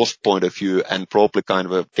cost point of view, and probably kind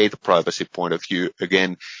of a data privacy point of view,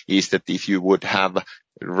 again, is that if you would have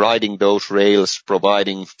riding those rails,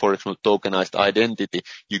 providing, for example, tokenized identity,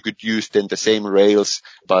 you could use then the same rails,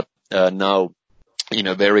 but now in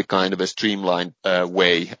a very kind of a streamlined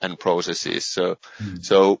way and processes.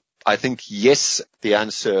 So I think yes, the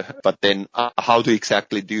answer, but then how to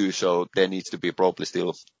exactly do so, there needs to be probably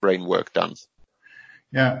still brain work done.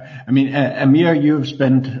 Yeah, I mean, Amir, you've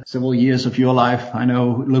spent several years of your life, I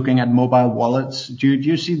know, looking at mobile wallets. Do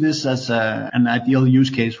you see this as an ideal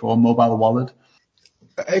use case for a mobile wallet?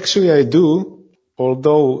 Actually, I do.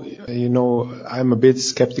 Although, I'm a bit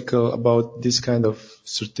skeptical about this kind of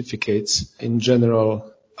certificates in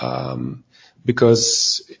general,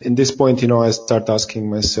 because in this point, I start asking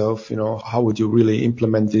myself, how would you really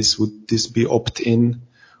implement this? Would this be opt-in,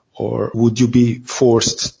 or would you be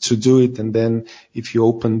forced to do it? And then if you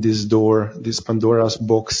open this door, this Pandora's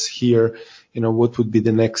box here, what would be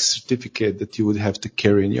the next certificate that you would have to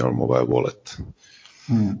carry in your mobile wallet?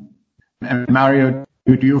 And Mario,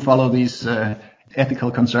 do you follow these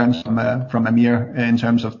ethical concerns from Amir in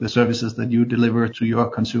terms of the services that you deliver to your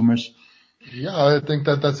consumers? Yeah, I think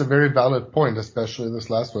that's a very valid point, especially this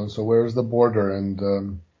last one. So where is the border?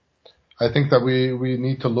 And I think that we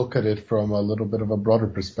need to look at it from a little bit of a broader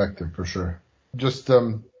perspective, for sure. Just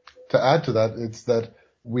to add to that, it's that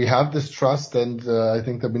we have this trust, and I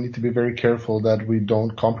think that we need to be very careful that we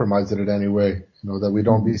don't compromise it in any way. That we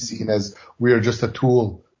don't be seen as we are just a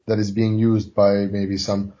tool that is being used by maybe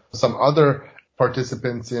some other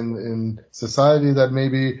participants in society that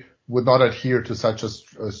maybe would not adhere to such a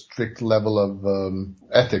strict level of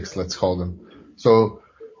ethics, let's call them. So,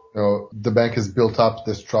 the bank has built up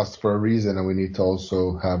this trust for a reason, and we need to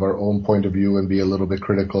also have our own point of view and be a little bit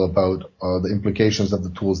critical about the implications of the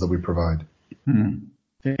tools that we provide.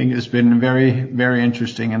 I think it's been very, very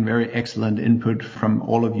interesting and very excellent input from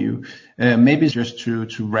all of you. Maybe just to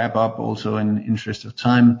wrap up also in the interest of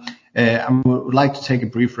time, I would like to take a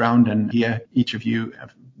brief round and hear each of you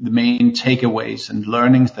the main takeaways and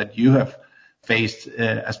learnings that you have faced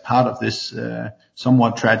as part of this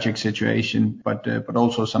somewhat tragic situation, but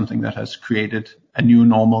also something that has created a new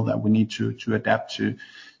normal that we need to adapt to.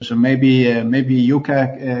 So maybe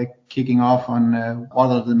Jukka kicking off on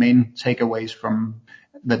what are the main takeaways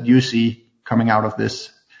that you see coming out of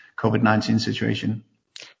this COVID-19 situation?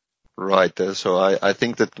 Right. So I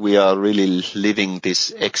think that we are really living this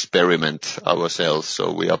experiment ourselves.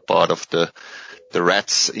 So we are part of the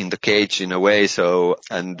rats in the cage in a way. So,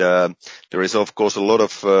 and there is of course a lot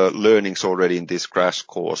of learnings already in this crash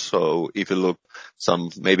course. So if you look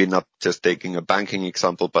maybe not just taking a banking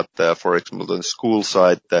example, but for example, the school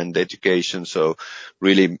side and education. So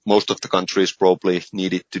really most of the countries probably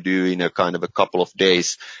needed to do in a kind of a couple of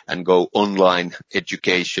days and go online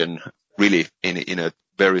education really in a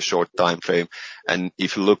very short time frame. And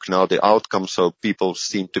if you look now the outcomes, so people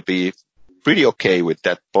seem to be pretty okay with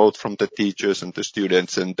that, both from the teachers and the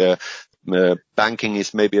students. And banking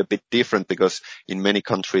is maybe a bit different because in many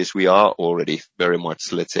countries we are already very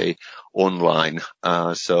much, let's say, online.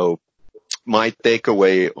 So my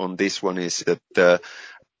takeaway on this one is that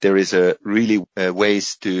there is a really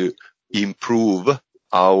ways to improve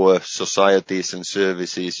our societies and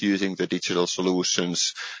services using the digital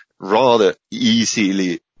solutions rather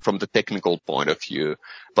easily from the technical point of view.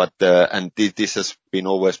 But, and this has been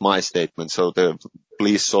always my statement. So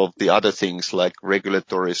please solve the other things like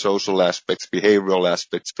regulatory, social aspects, behavioral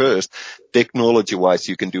aspects first. Technology wise,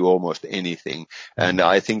 you can do almost anything. And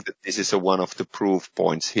I think that this is one of the proof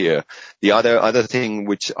points here. The other thing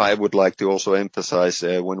which I would like to also emphasize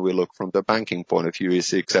when we look from the banking point of view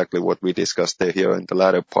is exactly what we discussed here in the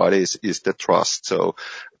latter part is the trust. So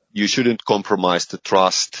you shouldn't compromise the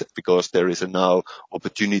trust because there is a now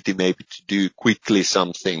opportunity maybe to do quickly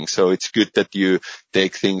something. So it's good that you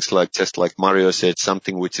take things like, just like Mario said,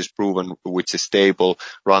 something which is proven, which is stable,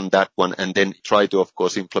 run that one, and then try to, of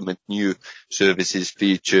course, implement new services,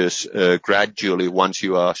 features, gradually once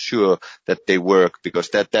you are sure that they work, because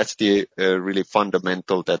that's the really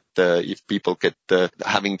fundamental that if people get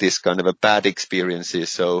having this kind of a bad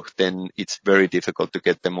experiences, so then it's very difficult to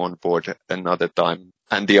get them on board another time.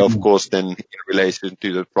 And of course, then in relation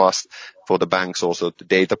to the trust for the banks, also the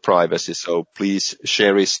data privacy. So please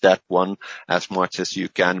cherish that one as much as you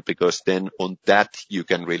can, because then on that you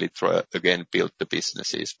can really try again build the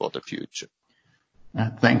businesses for the future.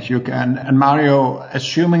 Thanks, Jukka. And Mario,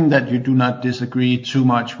 assuming that you do not disagree too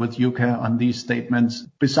much with Jukka on these statements,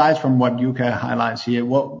 besides from what Jukka highlights here,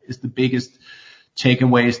 what is the biggest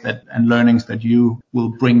takeaways and learnings that you will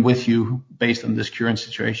bring with you based on this current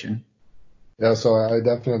situation? Yeah, so I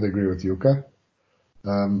definitely agree with Jukka.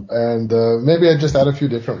 And maybe I just add a few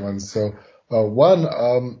different ones. So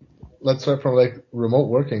one, let's start from like remote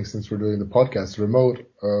working, since we're doing the podcast. Remote,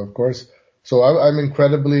 of course. So I'm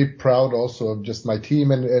incredibly proud also of just my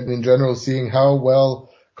team and in general seeing how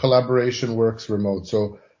well collaboration works remote.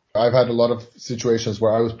 So I've had a lot of situations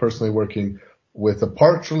where I was personally working with a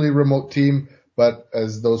partially remote team, but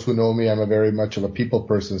as those who know me, I'm a very much of a people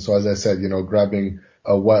person. So as I said, grabbing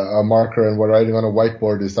a marker and writing on a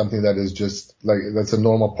whiteboard is something that is just like, that's a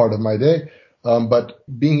normal part of my day. But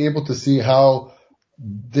being able to see how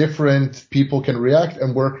different people can react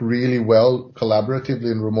and work really well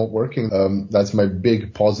collaboratively in remote working, that's my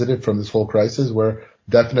big positive from this whole crisis, where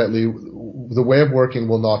definitely the way of working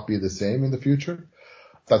will not be the same in the future.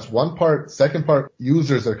 That's one part. Second part,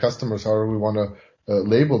 users or customers, however we want to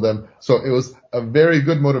label them. So it was a very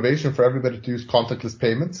good motivation for everybody to use contactless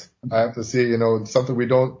payments. I have to say, something we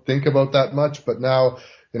don't think about that much, but now,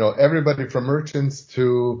 everybody from merchants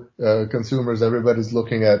to consumers, everybody's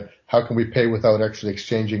looking at how can we pay without actually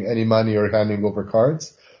exchanging any money or handing over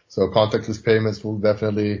cards. So contactless payments will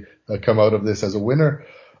definitely come out of this as a winner.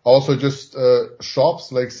 Also just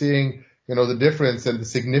shops, like seeing, the difference and the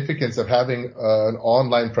significance of having an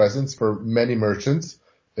online presence for many merchants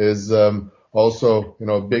is also,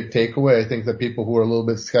 a big takeaway. I think that people who are a little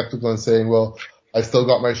bit skeptical and saying, well, I still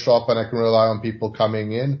got my shop and I can rely on people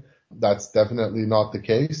coming in, that's definitely not the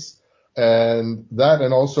case. And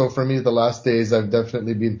also for me, the last days, I've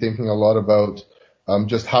definitely been thinking a lot about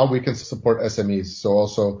just how we can support SMEs. So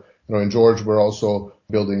also, in George, we're also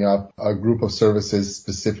building up a group of services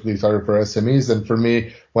specifically targeted for SMEs. And for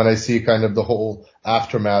me, when I see kind of the whole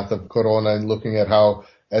aftermath of Corona and looking at how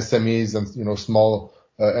SMEs and, small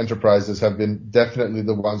enterprises have been definitely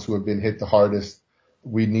the ones who have been hit the hardest,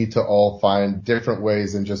 we need to all find different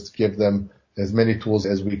ways and just give them as many tools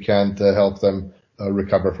as we can to help them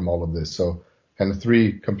recover from all of this. So kind of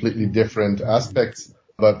three completely different aspects,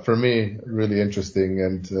 but for me, really interesting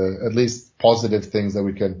and at least positive things that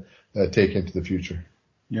we can take into the future.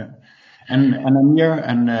 Yeah. And Amir,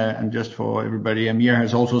 and just for everybody, Amir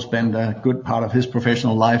has also spent a good part of his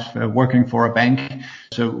professional life working for a bank.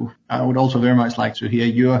 So I would also very much like to hear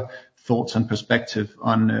your thoughts and perspective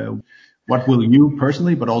on what will you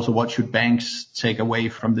personally, but also what should banks take away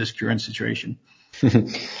from this current situation?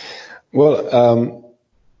 Well,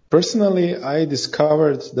 Personally, I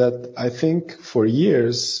discovered that I think for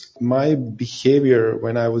years, my behavior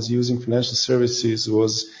when I was using financial services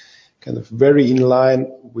was kind of very in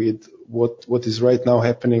line with what is right now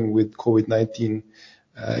happening with COVID-19.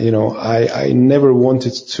 I never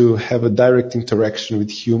wanted to have a direct interaction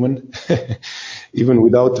with human, even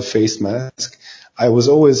without the face mask. I was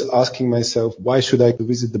always asking myself, why should I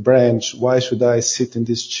visit the branch? Why should I sit in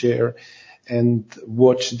this chair and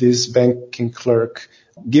watch this banking clerk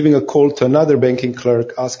giving a call to another banking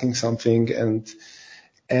clerk, asking something? And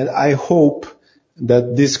I hope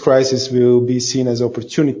that this crisis will be seen as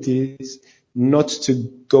opportunities not to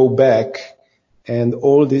go back, and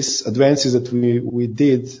all these advances that we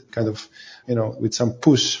did kind of, with some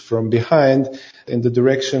push from behind in the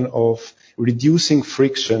direction of reducing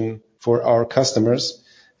friction for our customers.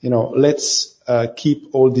 Let's keep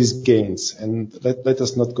all these gains and let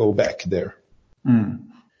us not go back there. I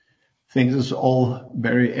think this is all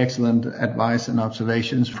very excellent advice and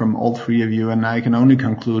observations from all three of you. And I can only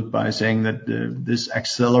conclude by saying that this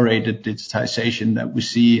accelerated digitization that we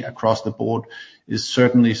see across the board is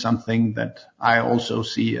certainly something that I also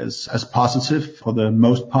see as positive for the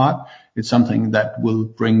most part. It's something that will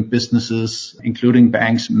bring businesses, including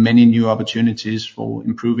banks, many new opportunities for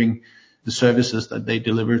improving the services that they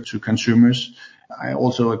deliver to consumers. I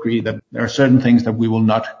also agree that there are certain things that we will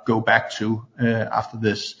not go back to after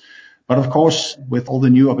this. But of course, with all the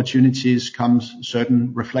new opportunities comes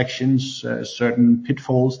certain reflections, certain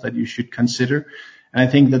pitfalls that you should consider. And I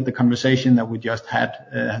think that the conversation that we just had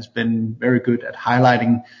has been very good at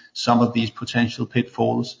highlighting some of these potential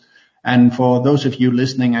pitfalls. And for those of you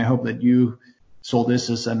listening, I hope that you saw this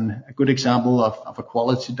as a good example of a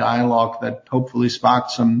quality dialogue that hopefully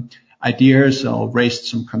sparked some ideas or raised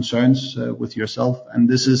some concerns with yourself. And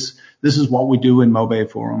this is what we do in MoBay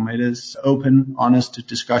Forum. It is open, honest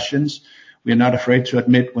discussions. We're not afraid to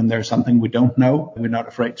admit when there's something we don't know. We're not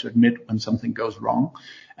afraid to admit when something goes wrong.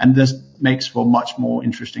 And this makes for much more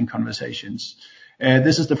interesting conversations.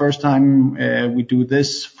 This is the first time we do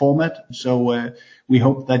this format, so we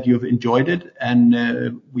hope that you've enjoyed it.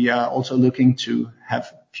 And we are also looking to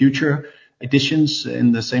have future editions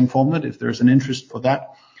in the same format if there's an interest for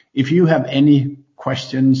that. If you have any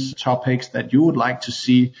questions, topics that you would like to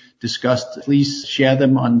see discussed, please share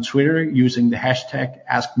them on Twitter using the hashtag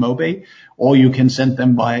AskMoBay, or you can send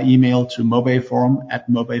them via email to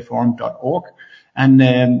mobayforum@mobayforum.org. And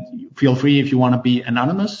feel free if you want to be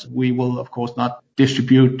anonymous. We will, of course, not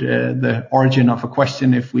distribute the origin of a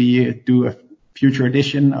question if we do a future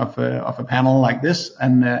edition of a panel like this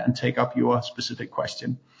and take up your specific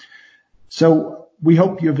question. So we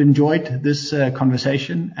hope you've enjoyed this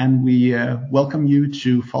conversation, and we welcome you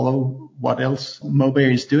to follow what else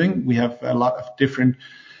MoBay is doing. We have a lot of different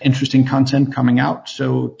interesting content coming out,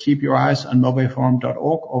 so keep your eyes on mobayforum.org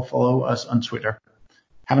or follow us on Twitter.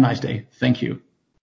 Have a nice day. Thank you.